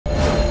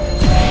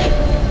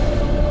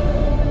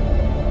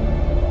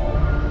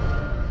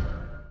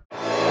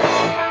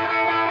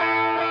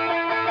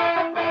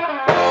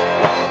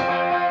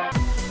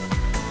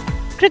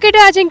Cricketer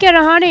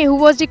Ajinka, who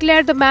was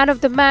declared the man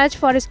of the match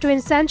for his twin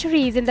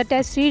centuries in the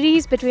Test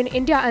series between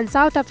India and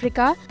South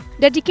Africa,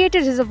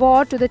 dedicated his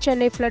award to the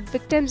Chennai flood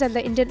victims and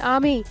the Indian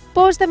Army.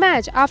 Post the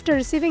match, after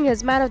receiving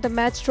his man of the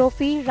match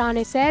trophy,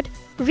 Rahane said,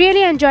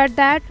 "Really enjoyed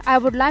that. I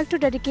would like to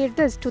dedicate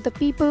this to the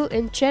people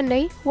in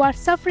Chennai who are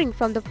suffering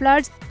from the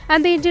floods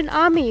and the Indian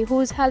Army who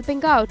is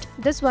helping out.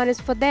 This one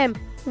is for them.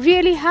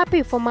 Really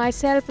happy for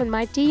myself and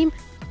my team."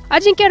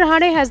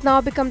 Ajinka has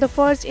now become the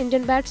first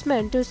Indian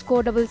batsman to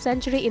score double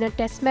century in a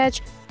Test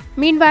match.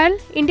 Meanwhile,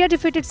 India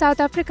defeated South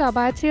Africa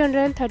by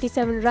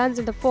 337 runs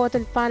in the fourth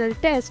and final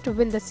Test to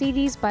win the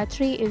series by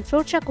 3 in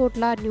Firozshah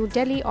Kotla, New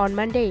Delhi on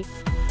Monday.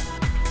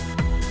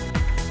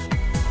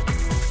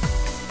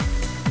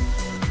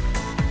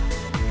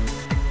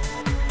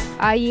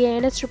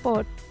 IEANS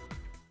report.